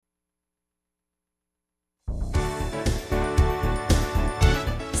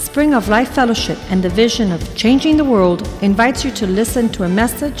Spring of Life Fellowship and the vision of changing the world invites you to listen to a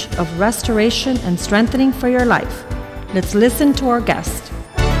message of restoration and strengthening for your life. Let's listen to our guest.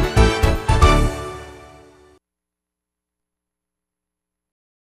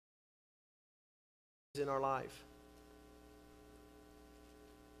 In our life.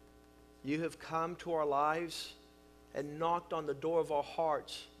 You have come to our lives and knocked on the door of our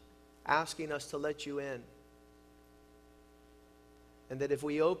hearts, asking us to let you in. And that if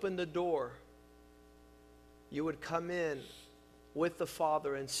we open the door, you would come in with the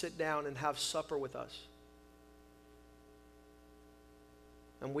Father and sit down and have supper with us.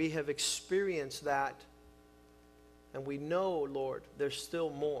 And we have experienced that, and we know, Lord, there's still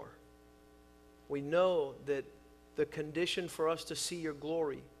more. We know that the condition for us to see your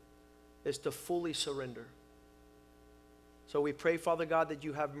glory is to fully surrender. So we pray, Father God, that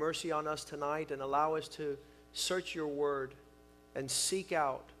you have mercy on us tonight and allow us to search your word and seek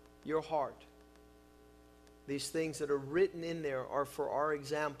out your heart. These things that are written in there are for our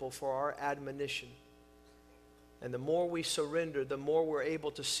example, for our admonition. And the more we surrender, the more we're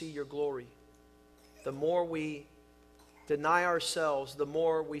able to see your glory. The more we deny ourselves, the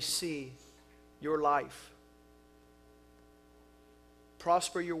more we see your life.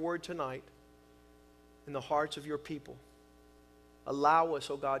 Prosper your word tonight in the hearts of your people. Allow us,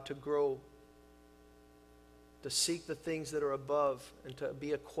 oh God, to grow, to seek the things that are above, and to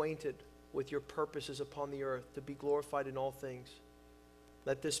be acquainted with your purposes upon the earth, to be glorified in all things.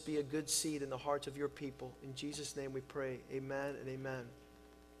 Let this be a good seed in the hearts of your people. In Jesus' name we pray. Amen and amen.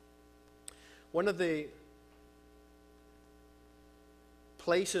 One of the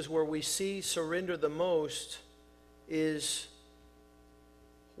places where we see surrender the most is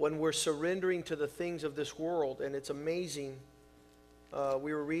when we're surrendering to the things of this world. And it's amazing.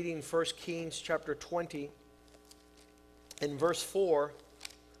 We were reading 1 Kings chapter 20 in verse 4.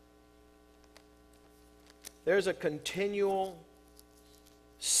 There's a continual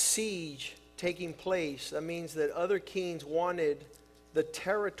siege taking place. That means that other kings wanted the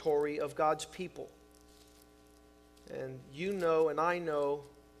territory of God's people. And you know and I know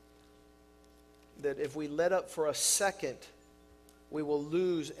that if we let up for a second, we will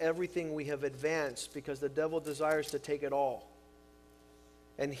lose everything we have advanced, because the devil desires to take it all.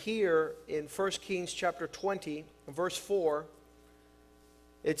 And here in 1 Kings chapter 20, verse 4,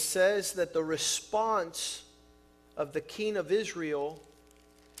 it says that the response of the king of Israel,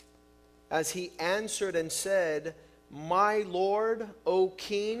 as he answered and said, "My Lord, O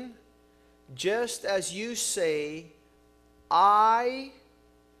king, just as you say, I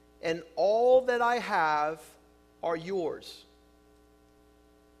and all that I have are yours."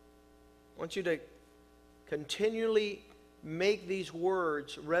 I want you to continually make these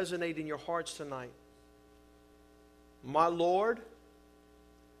words resonate in your hearts tonight. My Lord,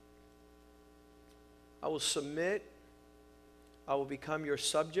 I will submit. I will become your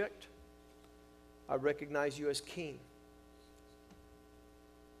subject. I recognize you as king.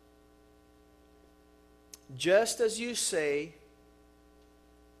 Just as you say,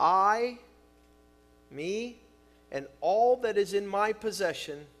 I, me, and all that is in my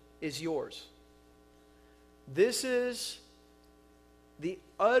possession is yours. This is the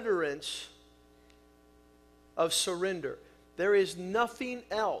utterance of surrender. There is nothing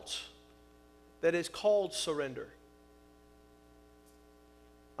else that is called surrender.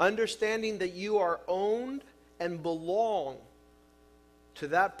 Understanding that you are owned and belong to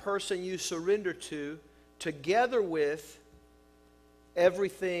that person you surrender to, together with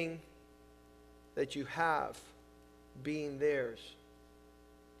everything that you have being theirs.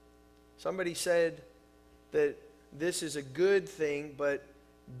 Somebody said that this is a good thing, but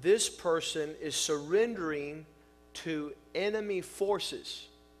this person is surrendering to enemy forces.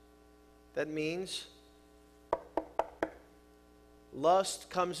 That means lust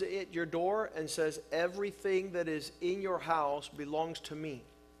comes at your door and says, everything that is in your house belongs to me.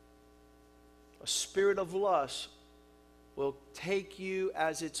 A spirit of lust will take you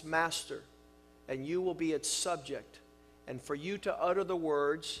as its master, and you will be its subject. And for you to utter the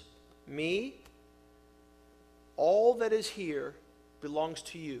words, me, all that is here belongs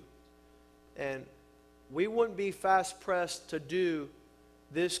to you. And we wouldn't be fast pressed to do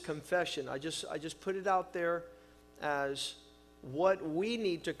this confession. I just put it out there as what we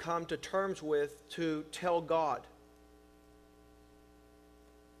need to come to terms with to tell God.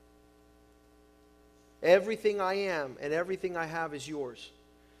 Everything I am and everything I have is yours.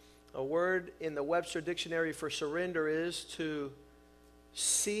 A word in the Webster Dictionary for surrender is to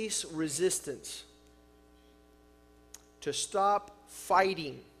cease resistance, to stop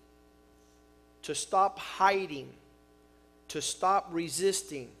fighting, to stop hiding, to stop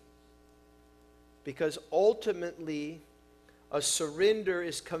resisting, Because ultimately, a surrender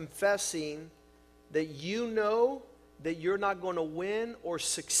is confessing that you know that you're not going to win or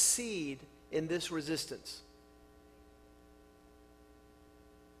succeed in this resistance.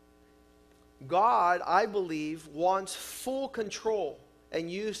 God, I believe, wants full control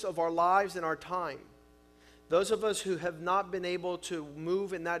and use of our lives and our time. Those of us who have not been able to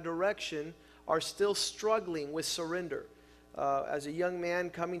move in that direction are still struggling with surrender. As a young man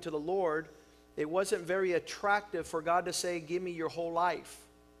coming to the Lord, it wasn't very attractive for God to say, give me your whole life.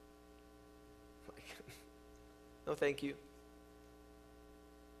 No, thank you.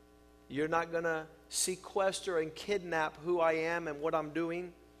 You're not going to sequester and kidnap who I am and what I'm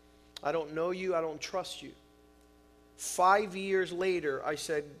doing. I don't know you. I don't trust you. 5 years later, I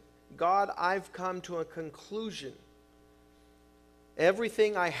said, God, I've come to a conclusion.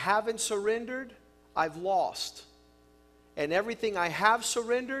 Everything I haven't surrendered, I've lost. And everything I have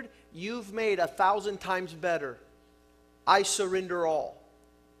surrendered, you've made 1,000 times better. I surrender all.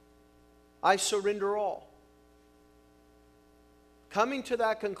 I surrender all. Coming to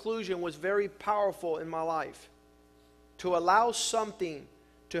that conclusion was very powerful in my life. To allow something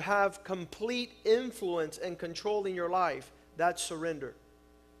to have complete influence and control in your life, that's surrender.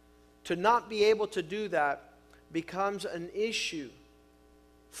 To not be able to do that becomes an issue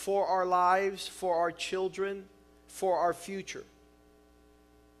for our lives, for our children, for our future.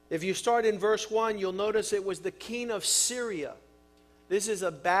 If you start in verse 1, you'll notice it was the king of Syria. This is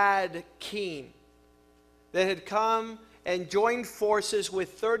a bad king that had come and joined forces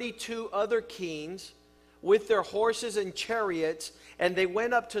with 32 other kings with their horses and chariots, and they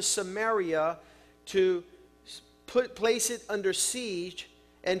went up to Samaria to place it under siege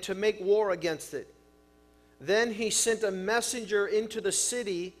and to make war against it. Then he sent a messenger into the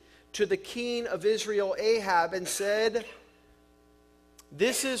city to the king of Israel, Ahab, and said,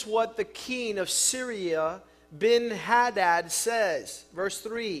 this is what the king of Syria, Ben-Hadad, says. Verse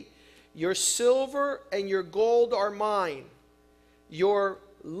 3, your silver and your gold are mine. Your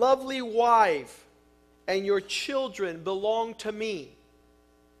lovely wife and your children belong to me.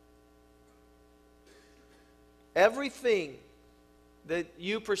 Everything that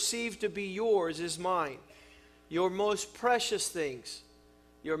you perceive to be yours is mine. Your most precious things,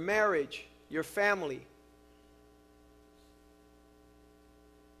 your marriage, your family.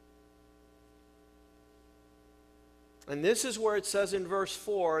 And this is where it says in verse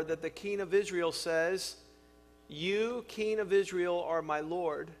 4 that the king of Israel says, you, king of Israel, are my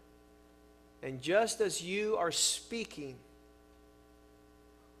Lord. And just as you are speaking,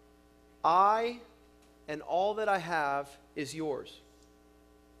 I and all that I have is yours.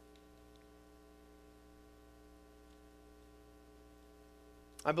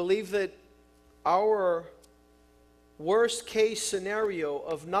 I believe that our worst case scenario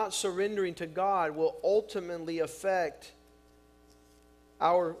of not surrendering to God will ultimately affect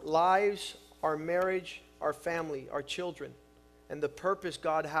our lives, our marriage, our family, our children, and the purpose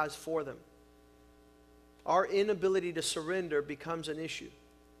God has for them. Our inability to surrender becomes an issue.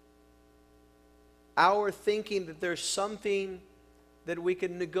 Our thinking that there's something that we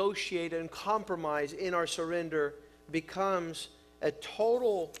can negotiate and compromise in our surrender becomes a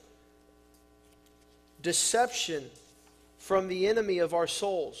total deception from the enemy of our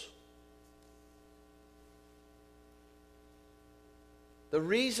souls. The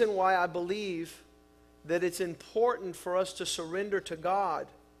reason why I believe that it's important for us to surrender to God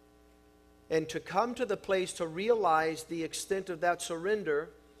and to come to the place to realize the extent of that surrender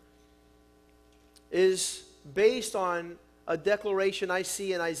is based on a declaration I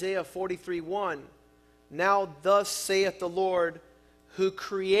see in Isaiah 43:1. Now thus saith the Lord who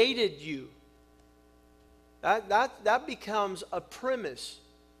created you. That becomes a premise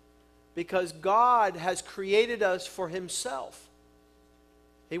because God has created us for himself.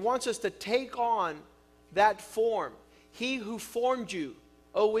 He wants us to take on that form. He who formed you,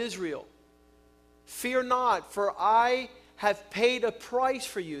 O Israel, fear not, for I have paid a price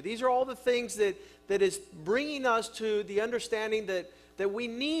for you. These are all the things that is bringing us to the understanding that we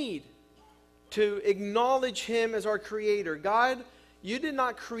need to acknowledge him as our creator. God, you did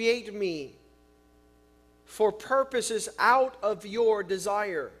not create me for purposes out of your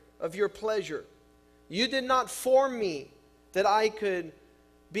desire, of your pleasure. You did not form me that I could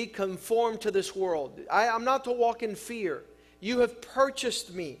be conformed to this world. I'm not to walk in fear. You have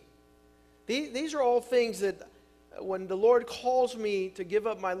purchased me. These are all things that when the Lord calls me to give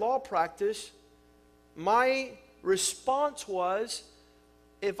up my law practice, my response was,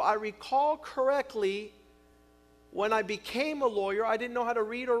 if I recall correctly, when I became a lawyer, I didn't know how to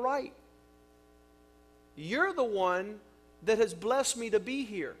read or write. You're the one that has blessed me to be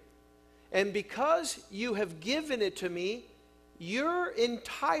here. And because you have given it to me, you're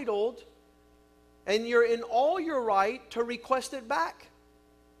entitled and you're in all your right to request it back.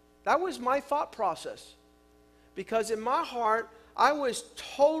 That was my thought process. Because in my heart, I was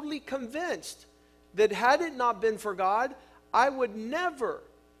totally convinced that had it not been for God, I would never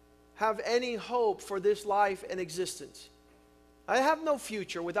have any hope for this life and existence. I have no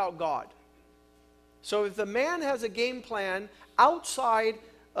future without God. So if the man has a game plan outside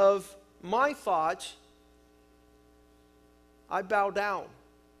of my thoughts, I bow down.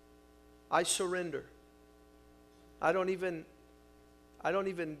 I surrender. I don't even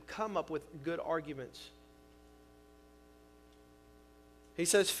come up with good arguments. He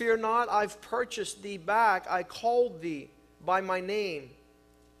says, fear not, I've purchased thee back. I called thee by my name.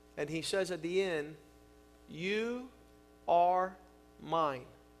 And he says at the end, you are mine.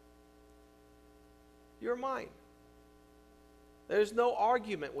 You're mine. There's no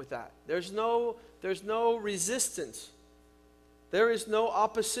argument with that. There's no resistance. There is no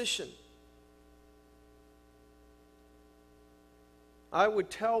opposition. I would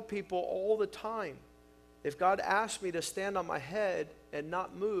tell people all the time, if God asked me to stand on my head and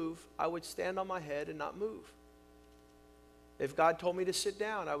not move, I would stand on my head and not move. If God told me to sit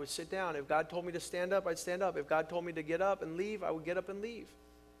down, I would sit down. If God told me to stand up, I'd stand up. If God told me to get up and leave, I would get up and leave.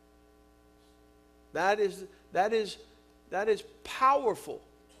 That is powerful.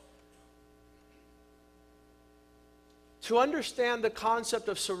 To understand the concept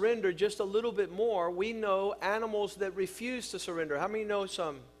of surrender just a little bit more, we know animals that refuse to surrender. How many know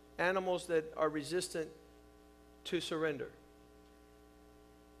some animals that are resistant to surrender?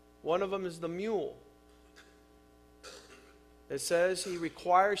 One of them is the mule. It says he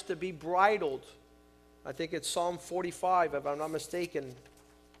requires to be bridled. I think it's Psalm 45, if I'm not mistaken.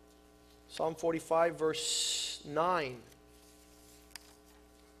 Psalm 45, verse 9.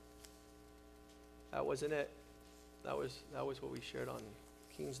 That wasn't it. That was what we shared on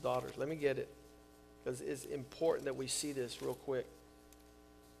King's Daughters. Let me get it, because it's important that we see this real quick.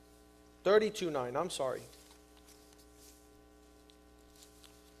 32:9, I'm sorry.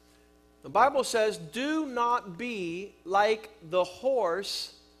 The Bible says, do not be like the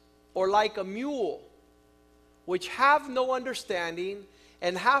horse or like a mule, which have no understanding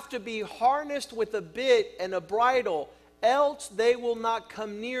and have to be harnessed with a bit and a bridle, else they will not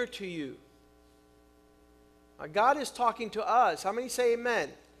come near to you. Now, God is talking to us. How many say amen?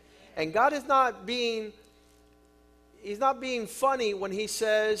 And God is not being, He's not being funny when He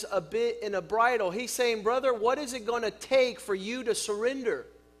says a bit and a bridle. He's saying, brother, what is it going to take for you to surrender?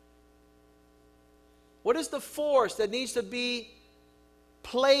 What is the force that needs to be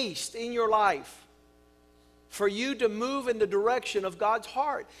placed in your life for you to move in the direction of God's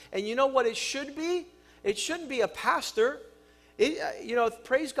heart? And you know what it should be? It shouldn't be a pastor.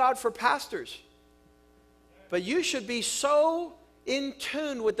 Praise God for pastors. But you should be so in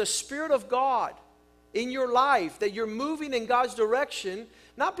tune with the Spirit of God in your life that you're moving in God's direction,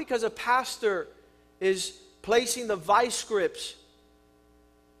 not because a pastor is placing the vice grips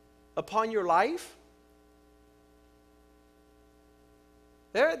upon your life.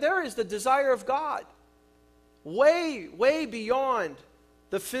 There is the desire of God, way, way beyond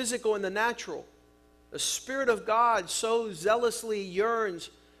the physical and the natural. The Spirit of God so zealously yearns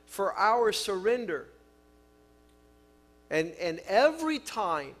for our surrender. And every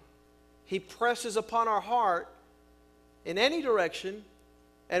time He presses upon our heart in any direction,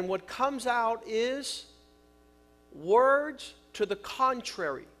 and what comes out is words to the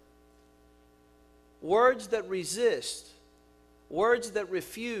contrary, words that resist, words that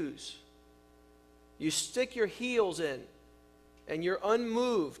refuse. You stick your heels in and you're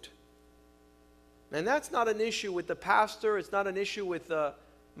unmoved. And that's not an issue with the pastor. It's not an issue with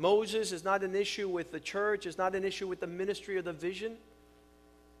Moses. It's not an issue with the church. It's not an issue with the ministry or the vision.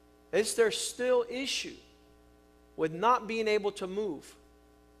 It's their still issue with not being able to move.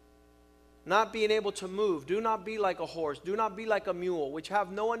 Not being able to move. Do not be like a horse. Do not be like a mule, which have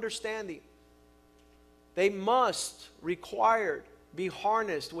no understanding. They must, required, be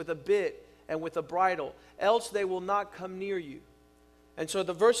harnessed with a bit and with a bridle, else they will not come near you. And so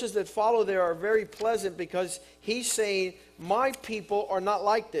the verses that follow there are very pleasant, because he's saying, my people are not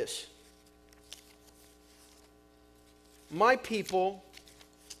like this. My people,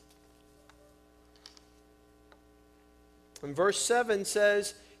 and verse 7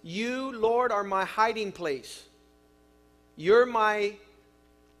 says, you, Lord, are my hiding place. You're my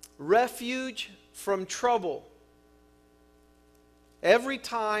refuge from trouble. Every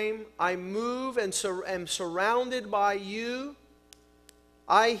time I move and am surrounded by you,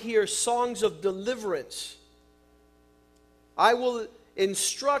 I hear songs of deliverance.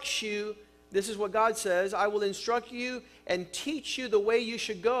 instructs you. This is what God says, I will instruct you and teach you the way you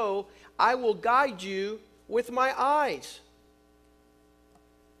should go. I will guide you with my eyes.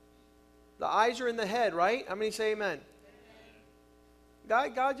 The eyes are in the head, right? How many say amen?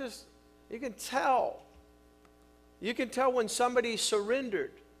 God just, you can tell. You can tell when somebody's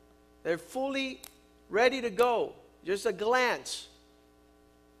surrendered. They're fully ready to go. Just a glance.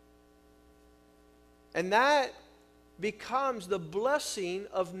 And that becomes the blessing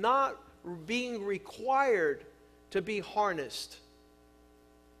of not being required to be harnessed.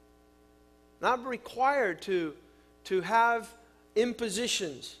 Not required to have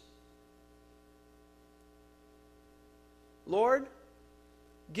impositions. Lord,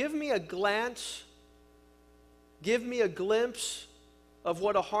 give me a glance, give me a glimpse of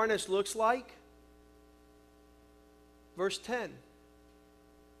what a harness looks like. Verse 10,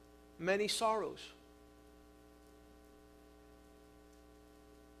 many sorrows.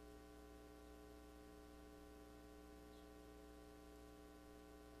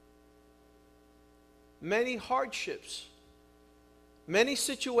 Many hardships, many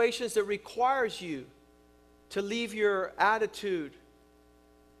situations that requires you to leave your attitude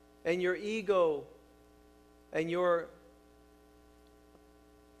and your ego and your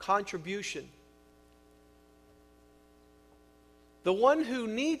contribution. The one who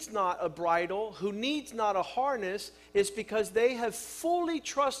needs not a bridle, who needs not a harness, is because they have fully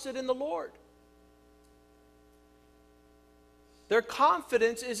trusted in the Lord. Their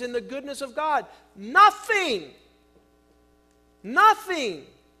confidence is in the goodness of God. Nothing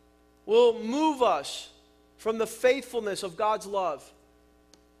will move us from the faithfulness of God's love.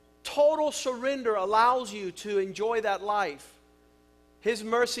 Total surrender allows you to enjoy that life. His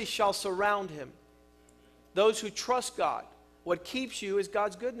mercy shall surround him. Those who trust God. What keeps you is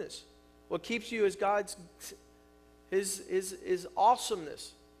God's goodness. What keeps you is His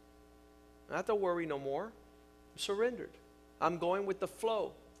awesomeness. I don't have to worry no more. I'm surrendered. I'm going with the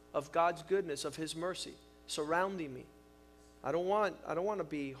flow of God's goodness, of His mercy surrounding me. I don't want to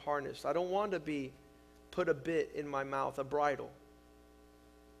be harnessed. I don't want to be put a bit in my mouth, a bridle,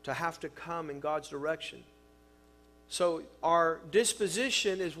 to have to come in God's direction. So our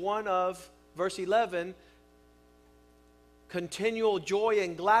disposition is one of, verse 11, continual joy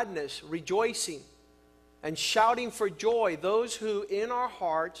and gladness, rejoicing and shouting for joy. Those who in our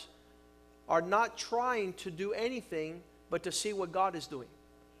hearts are not trying to do anything but to see what God is doing.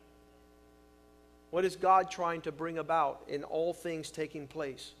 What is God trying to bring about in all things taking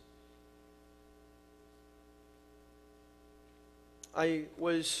place? I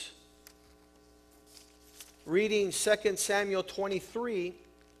was reading 2 Samuel 23,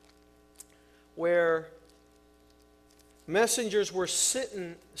 where messengers were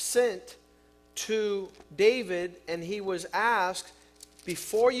sent to David, and he was asked,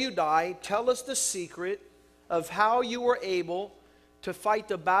 before you die, tell us the secret of how you were able to fight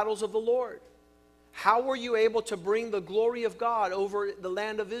the battles of the Lord. How were you able to bring the glory of God over the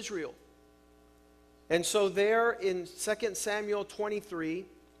land of Israel? And so there in 2 Samuel 23,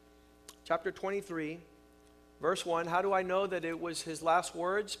 chapter 23, verse 1, how do I know that it was his last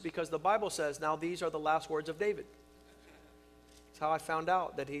words? Because the Bible says, now these are the last words of David. That's how I found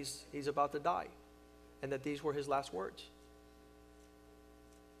out that he's about to die, and that these were his last words.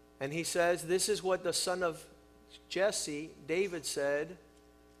 And he says, this is what the son of Jesse, David, said,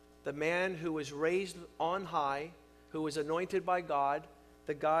 the man who was raised on high, who was anointed by God,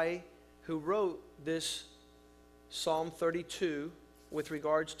 the guy who wrote this Psalm 32 with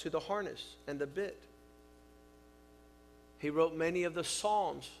regards to the harness and the bit. He wrote many of the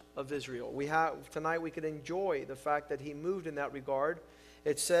Psalms of Israel. Tonight we can enjoy the fact that he moved in that regard.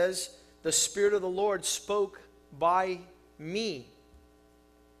 It says, the Spirit of the Lord spoke by me.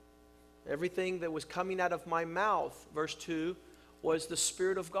 Everything that was coming out of my mouth, verse 2, was the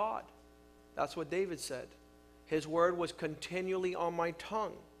Spirit of God. That's what David said. His word was continually on my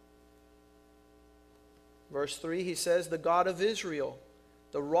tongue. Verse 3, he says, the God of Israel,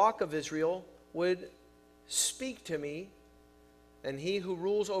 the rock of Israel, would speak to me, and he who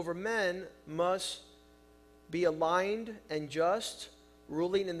rules over men must be aligned and just,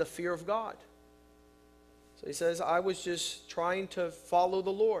 ruling in the fear of God. So he says, I was just trying to follow the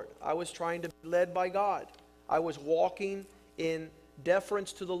Lord. I was trying to be led by God. I was walking in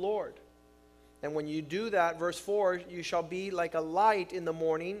deference to the Lord. And when you do that, verse 4, you shall be like a light in the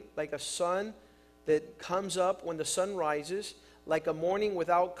morning, like a sun that comes up when the sun rises, like a morning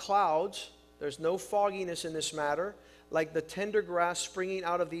without clouds. There's no fogginess in this matter. Like the tender grass springing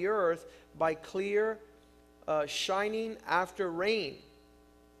out of the earth by clear shining after rain.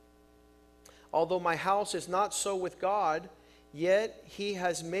 Although my house is not so with God, yet he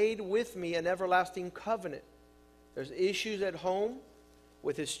has made with me an everlasting covenant. There's issues at home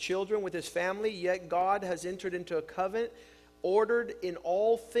with his children, with his family, yet God has entered into a covenant, ordered in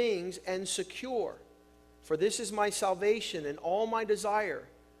all things and secure. For this is my salvation and all my desire.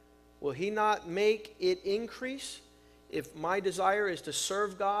 Will he not make it increase? If my desire is to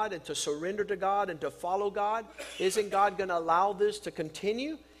serve God and to surrender to God and to follow God, isn't God going to allow this to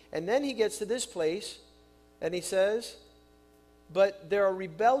continue? And then he gets to this place and he says, but their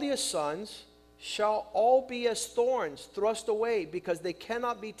rebellious sons shall all be as thorns thrust away, because they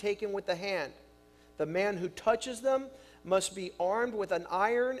cannot be taken with the hand. The man who touches them must be armed with an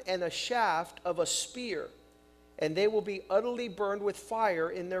iron and a shaft of a spear, and they will be utterly burned with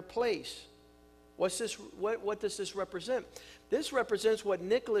fire in their place. What's this? What does this represent? This represents what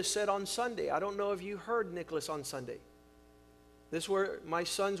Nicholas said on Sunday. I don't know if you heard Nicholas on Sunday. These were my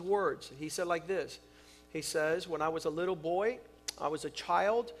son's words. He said like this. He says, when I was a little boy, I was a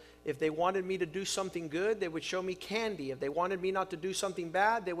child. If they wanted me to do something good, they would show me candy. If they wanted me not to do something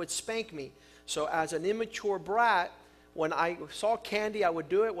bad, they would spank me. So as an immature brat, when I saw candy, I would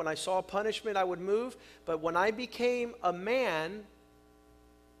do it. When I saw punishment, I would move. But when I became a man,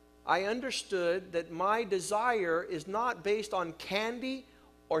 I understood that my desire is not based on candy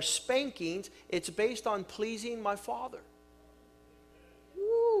or spankings. It's based on pleasing my Father.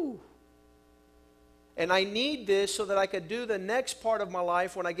 Woo! And I need this so that I could do the next part of my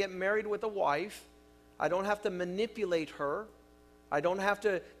life when I get married with a wife. I don't have to manipulate her. I don't have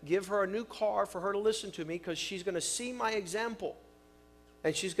to give her a new car for her to listen to me, because she's going to see my example.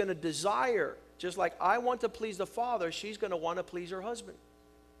 And she's going to desire, just like I want to please the Father, she's going to want to please her husband.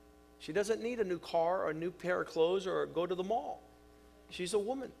 She doesn't need a new car or a new pair of clothes or go to the mall. She's a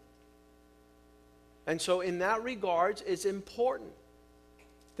woman. And so in that regards, it's important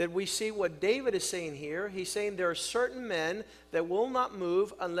that we see what David is saying here. He's saying there are certain men that will not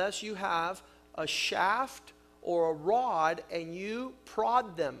move unless you have a shaft or a rod and you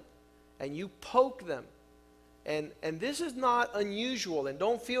prod them and you poke them. And this is not unusual. And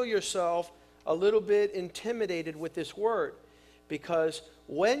don't feel yourself a little bit intimidated with this word, because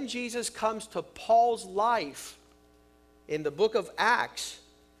when Jesus comes to Paul's life in the book of Acts,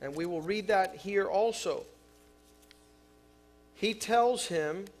 and we will read that here also, he tells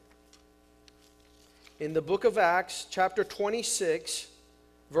him in the book of Acts, chapter 26,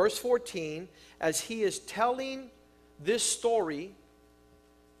 verse 14, as he is telling this story,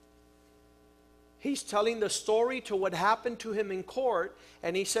 he's telling the story to what happened to him in court.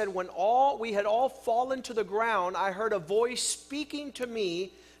 And he said, when we had all fallen to the ground, I heard a voice speaking to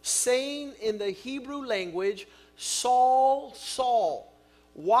me, saying in the Hebrew language, Saul, Saul,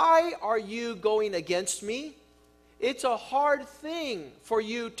 why are you going against me? It's a hard thing for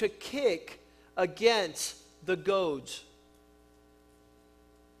you to kick against the goads.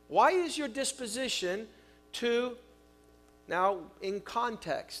 Why is your disposition to, now in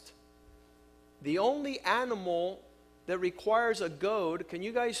context, the only animal that requires a goad, can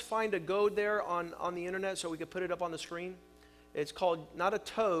you guys find a goad there on the internet so we could put it up on the screen? It's called, not a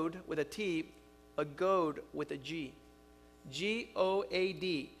toad with a T, a goad with a G.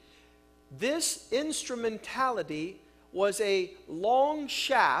 G-O-A-D. This instrumentality was a long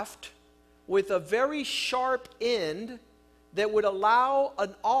shaft with a very sharp end that would allow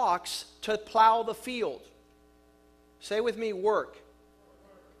an ox to plow the field. Say with me, work.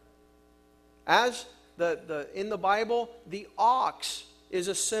 As in the Bible, the ox is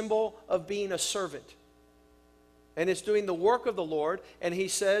a symbol of being a servant. And it's doing the work of the Lord. And he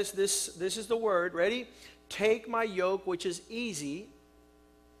says, this is the word, ready? Take my yoke, which is easy,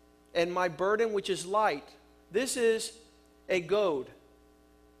 and my burden, which is light. This is a goad.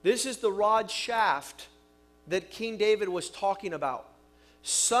 This is the rod shaft that King David was talking about.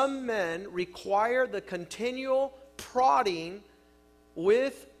 Some men require the continual prodding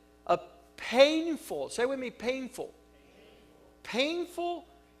with a painful, say with me, painful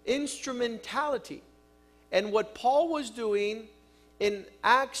instrumentality. And what Paul was doing in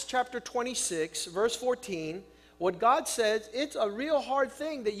Acts chapter 26, verse 14, what God says, it's a real hard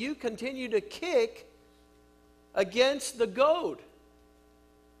thing that you continue to kick against the goad.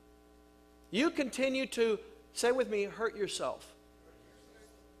 You continue to, say with me, hurt yourself.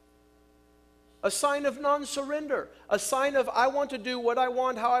 A sign of non-surrender. A sign of I want to do what I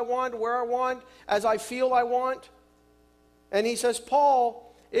want, how I want, where I want, as I feel I want. And he says,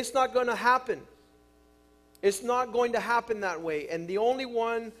 Paul, it's not going to happen. It's not going to happen that way. And the only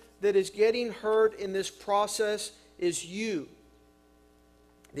one that is getting hurt in this process is you.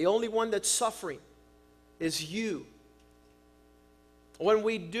 The only one that's suffering is you. When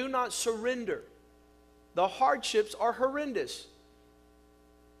we do not surrender, the hardships are horrendous.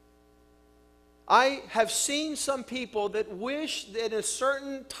 I have seen some people that wish that in a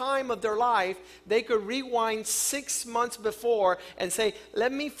certain time of their life they could rewind 6 months before and say,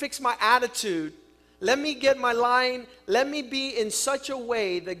 let me fix my attitude. Let me get my line. Let me be in such a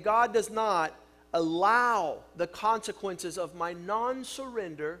way that God does not allow the consequences of my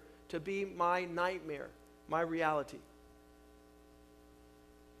non-surrender to be my nightmare, my reality.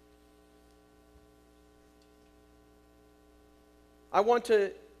 I want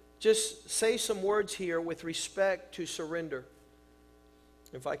to just say some words here with respect to surrender.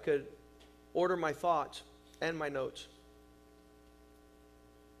 If I could order my thoughts and my notes.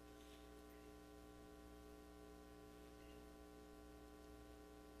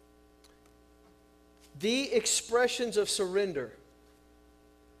 The expressions of surrender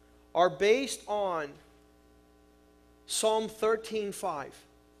are based on Psalm 13:5.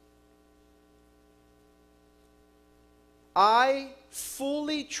 I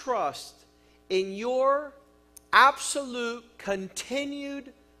fully trust in your absolute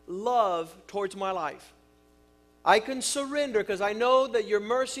continued love towards my life. I can surrender because I know that your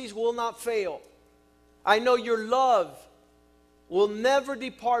mercies will not fail. I know your love will never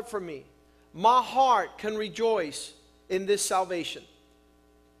depart from me. My heart can rejoice in this salvation.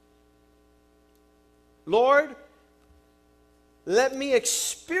 Lord, let me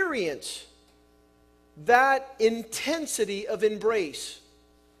experience that intensity of embrace.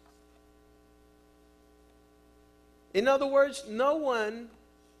 In other words, no one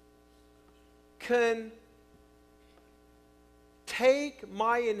can take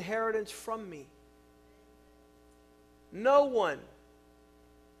my inheritance from me. No one.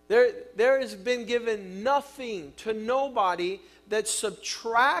 There has been given nothing to nobody that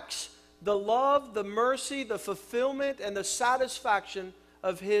subtracts the love, the mercy, the fulfillment, and the satisfaction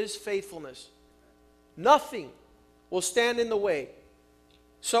of His faithfulness. Nothing will stand in the way.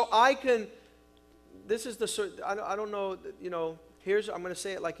 So I can, this is the, I don't know, I'm going to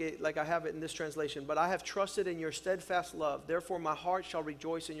say it like I have it in this translation. But I have trusted in your steadfast love. Therefore my heart shall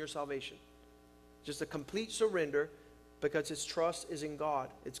rejoice in your salvation. Just a complete surrender because its trust is in God.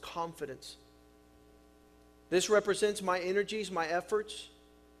 It's confidence. This represents my energies, my efforts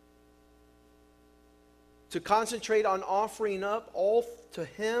to concentrate on offering up all to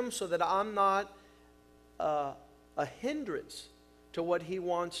Him so that I'm not a hindrance to what He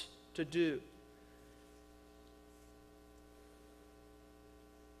wants to do.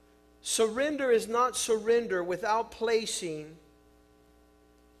 Surrender is not surrender without placing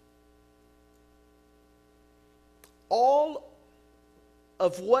all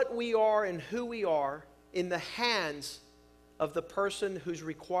of what we are and who we are in the hands of the person who's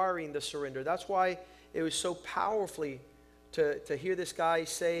requiring the surrender. That's why it was so powerfully to hear this guy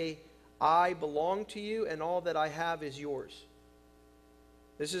say, I belong to you and all that I have is yours.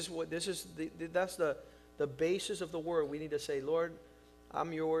 That's the basis of the word. We need to say, Lord,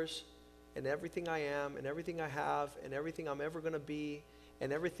 I'm yours, and everything I am, and everything I have, and everything I'm ever going to be,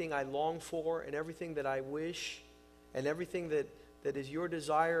 and everything I long for, and everything that I wish, and everything that is your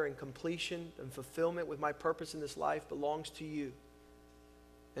desire and completion and fulfillment with my purpose in this life belongs to you.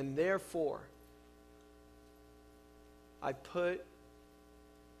 And therefore, I put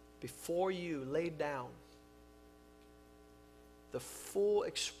before you, laid down the full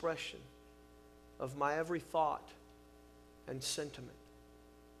expression of my every thought and sentiment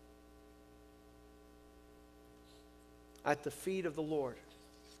at the feet of the Lord.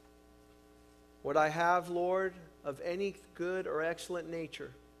 What I have, Lord, of any good or excellent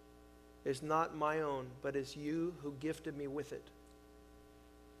nature is not my own, but is you who gifted me with it.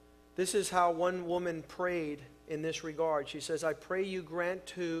 This is how one woman prayed in this regard. She says, I pray you grant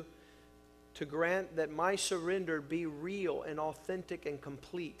to grant that my surrender be real and authentic and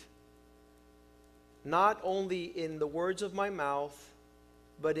complete, not only in the words of my mouth,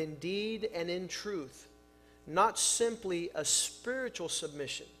 but in deed and in truth, not simply a spiritual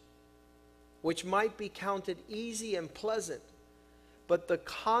submission, which might be counted easy and pleasant, but the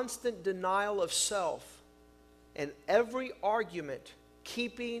constant denial of self and every argument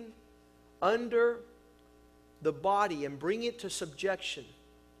keeping under the body and bring it to subjection,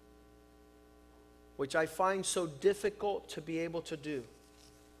 which I find so difficult to be able to do.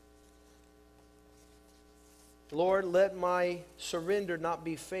 Lord, let my surrender not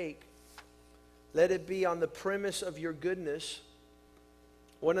be fake. Let it be on the premise of your goodness.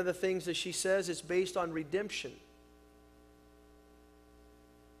 One of the things that she says is based on redemption.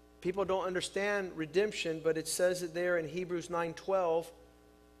 People don't understand redemption, but it says it there in Hebrews 9:12.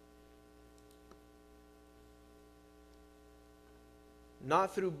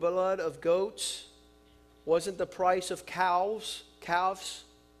 Not through blood of goats wasn't the price of calves,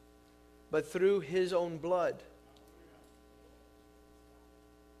 but through His own blood.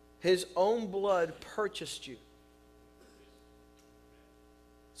 His own blood purchased you.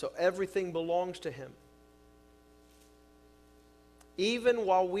 So everything belongs to Him. Even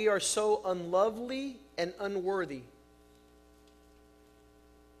while we are so unlovely and unworthy,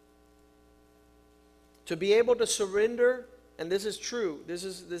 to be able to surrender, and this is true, this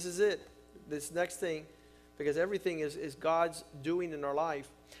is it, this next thing, because everything is God's doing in our life.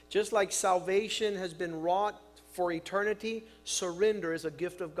 Just like salvation has been wrought for eternity, surrender is a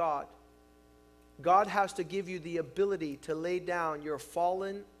gift of God. God has to give you the ability to lay down your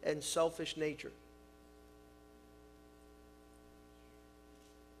fallen and selfish nature.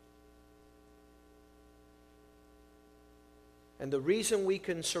 And the reason we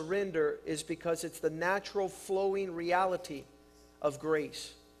can surrender is because it's the natural flowing reality of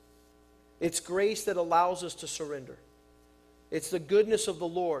grace. It's grace that allows us to surrender. It's the goodness of the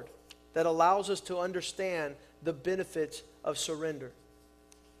Lord that allows us to understand the benefits of surrender.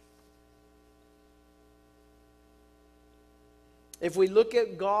 If we look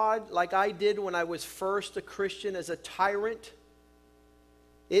at God like I did when I was first a Christian as a tyrant,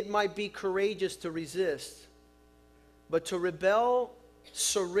 it might be courageous to resist. But to rebel,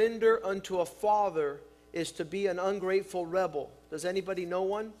 surrender unto a father, is to be an ungrateful rebel. Does anybody know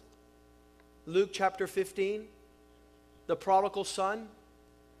one? Luke chapter 15, the prodigal son,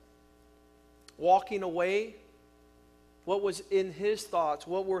 walking away. What was in his thoughts?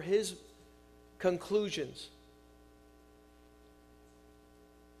 What were his conclusions?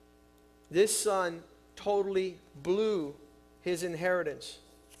 This son totally blew his inheritance.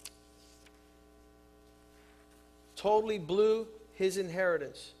 Totally blew his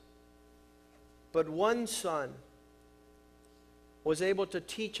inheritance. But one son was able to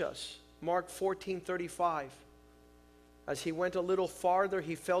teach us. Mark 14:35. As he went a little farther,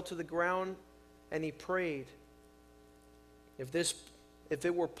 he fell to the ground and he prayed. If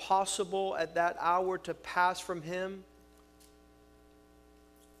it were possible at that hour to pass from him.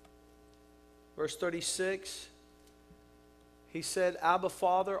 Verse 36, he said, Abba,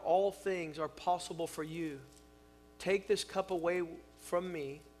 Father, all things are possible for you. Take this cup away from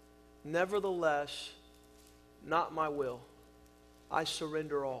me. Nevertheless, not my will. I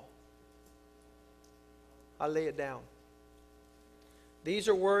surrender all. I lay it down. These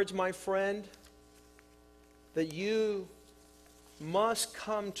are words, my friend, that you must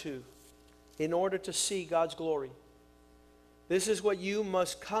come to in order to see God's glory. This is what you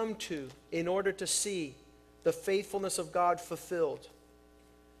must come to in order to see the faithfulness of God fulfilled.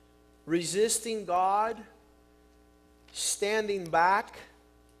 Resisting God, standing back,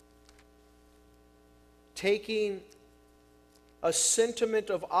 taking a sentiment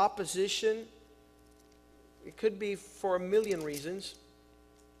of opposition. It could be for a million reasons.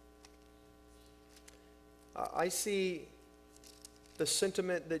 I see the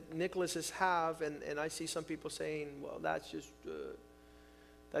sentiment that Nicholas have, and I see some people saying, well, that's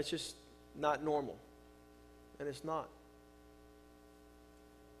just not normal. And it's not.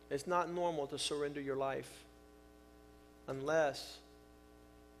 It's not normal to surrender your life unless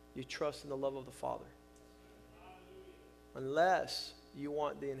you trust in the love of the Father. Unless you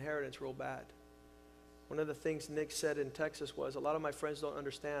want the inheritance real bad. One of the things Nick said in Texas was, a lot of my friends don't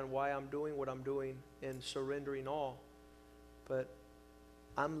understand why I'm doing what I'm doing and surrendering all. But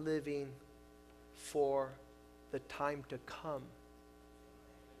I'm living for the time to come.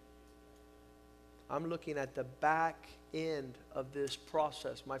 I'm looking at the back end of this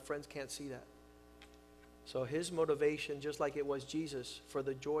process. My friends can't see that. So his motivation, just like it was Jesus, for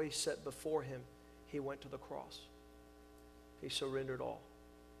the joy set before him, he went to the cross. He surrendered all.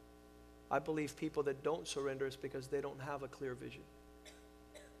 I believe people that don't surrender is because they don't have a clear vision.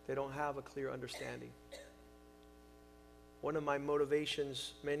 They don't have a clear understanding. One of my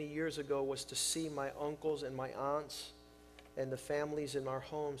motivations many years ago was to see my uncles and my aunts and the families in our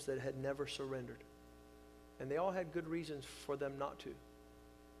homes that had never surrendered. And they all had good reasons for them not to.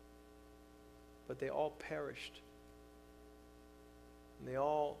 But they all perished. And they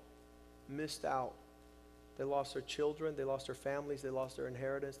all missed out. They lost their children, they lost their families, they lost their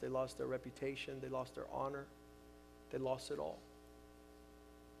inheritance, they lost their reputation, they lost their honor. They lost it all.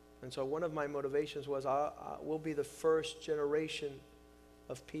 And so one of my motivations was we'll be the first generation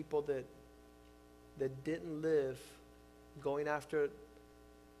of people that didn't live going after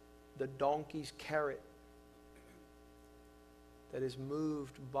the donkey's carrot, that is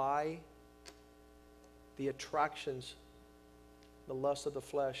moved by the attractions, the lust of the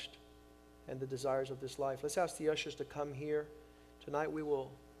flesh, and the desires of this life. Let's ask the ushers to come here. Tonight we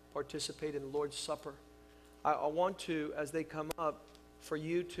will participate in the Lord's Supper. I want to, as they come up, for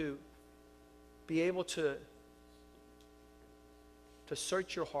you to be able to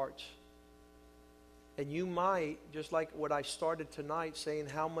search your hearts. And you might, just like what I started tonight, saying,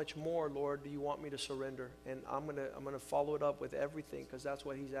 how much more, Lord, do you want me to surrender? And I'm gonna follow it up with everything, because that's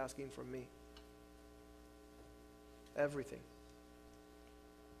what He's asking from me. Everything.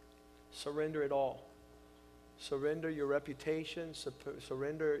 Surrender it all. Surrender your reputation.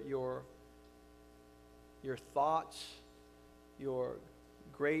 Surrender your thoughts, your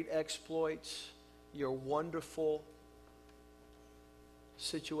great exploits, your wonderful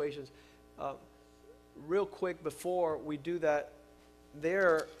situations. Real quick, before we do that,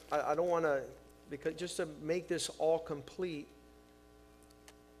 I don't want to, because just to make this all complete,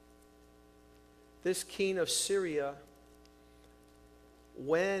 this king of Syria,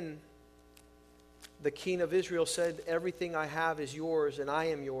 when the king of Israel said, everything I have is yours and I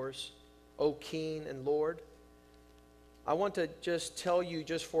am yours, O King and Lord, I want to just tell you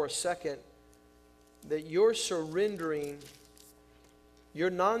just for a second that you're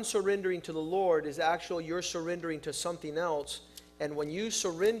non-surrendering to the Lord is actually you're surrendering to something else. And when you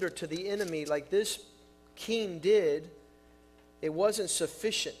surrender to the enemy like this king did, it wasn't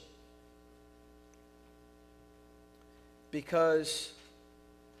sufficient. Because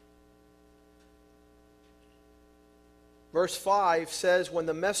verse 5 says, when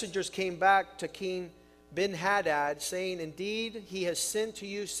the messengers came back to King Ben-Hadad, saying, indeed, he has sent to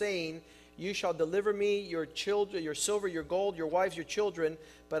you, saying, you shall deliver me your children, your silver, your gold, your wives, your children,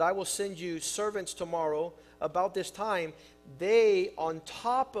 but I will send you servants tomorrow about this time. They, on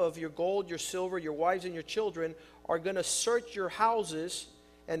top of your gold, your silver, your wives, and your children, are going to search your houses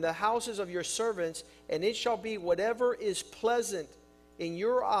and the houses of your servants, and it shall be whatever is pleasant in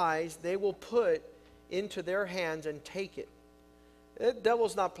your eyes, they will put into their hands and take it. The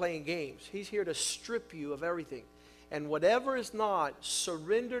devil's not playing games. He's here to strip you of everything. And whatever is not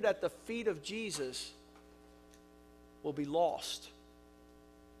surrendered at the feet of Jesus will be lost.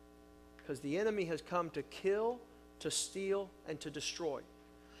 Because the enemy has come to kill, to steal, and to destroy.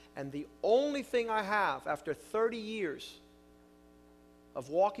 And the only thing I have after 30 years of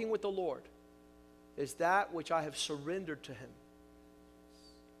walking with the Lord is that which I have surrendered to Him.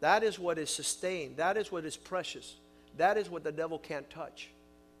 That is what is sustained. That is what is precious. That is what the devil can't touch.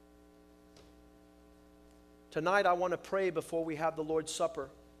 Tonight I want to pray before we have the Lord's Supper.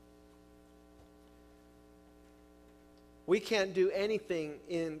 We can't do anything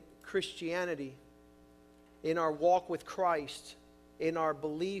in Christianity, in our walk with Christ, in our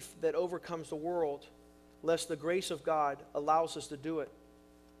belief that overcomes the world, lest the grace of God allows us to do it.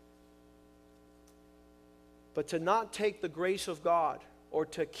 But to not take the grace of God, or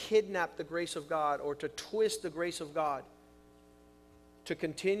to kidnap the grace of God, or to twist the grace of God, to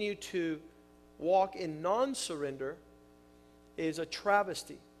continue to walk in non-surrender is a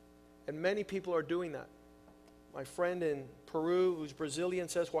travesty. And many people are doing that. My friend in Peru, who's Brazilian,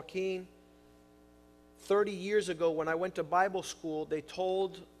 says, Joaquin, 30 years ago when I went to Bible school, they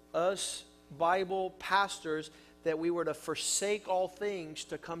told us Bible pastors that we were to forsake all things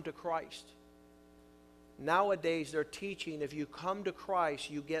to come to Christ. Nowadays, they're teaching if you come to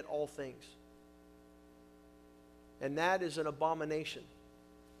Christ, you get all things. And that is an abomination.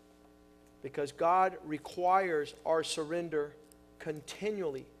 Because God requires our surrender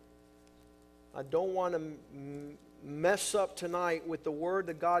continually. I don't want to mess up tonight with the word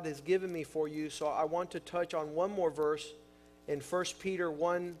that God has given me for you, so I want to touch on one more verse in 1 Peter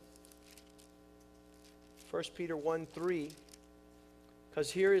 1:3.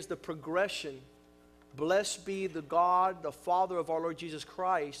 Because here is the progression. Blessed be the God, the Father of our Lord Jesus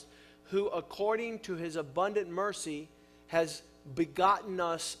Christ, who according to His abundant mercy has begotten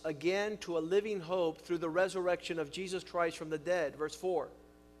us again to a living hope through the resurrection of Jesus Christ from the dead. Verse 4.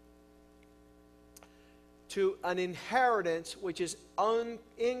 To an inheritance which is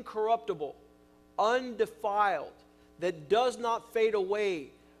incorruptible, undefiled, that does not fade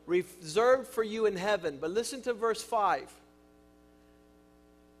away, reserved for you in heaven. But listen to verse 5.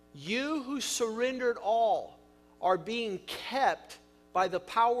 You who surrendered all are being kept by the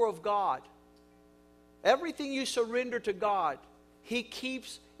power of God. Everything you surrender to God, He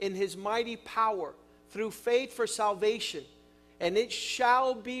keeps in His mighty power through faith for salvation. And it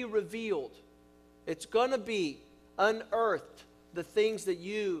shall be revealed. It's going to be unearthed, the things that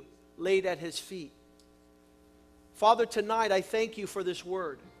you laid at His feet. Father, tonight I thank You for this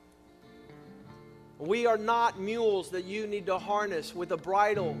word. We are not mules that You need to harness with a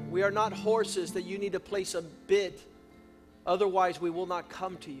bridle. We are not horses that You need to place a bit. Otherwise, we will not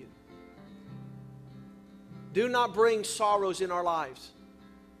come to You. Do not bring sorrows in our lives.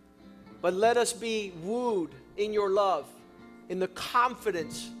 But let us be wooed in your love, in the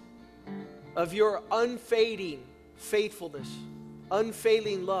confidence of your unfading faithfulness,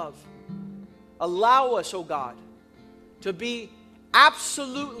 unfailing love. Allow us, oh God, to be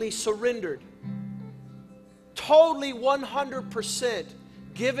absolutely surrendered, totally 100%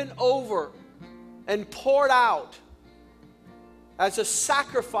 given over and poured out as a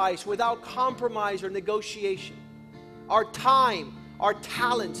sacrifice without compromise or negotiation. Our time, our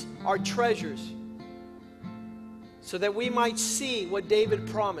talents, our treasures, so that we might see what David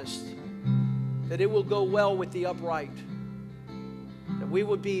promised, that it will go well with the upright, that we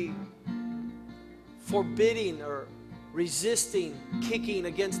would be forbidding or resisting kicking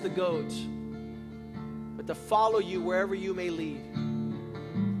against the goads, but to follow you wherever you may lead,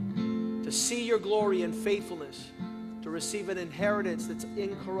 to see your glory and faithfulness, to receive an inheritance that's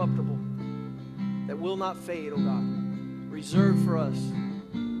incorruptible, that will not fade, oh God, reserved for us.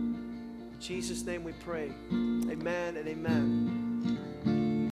 In Jesus' name we pray. Amen and amen.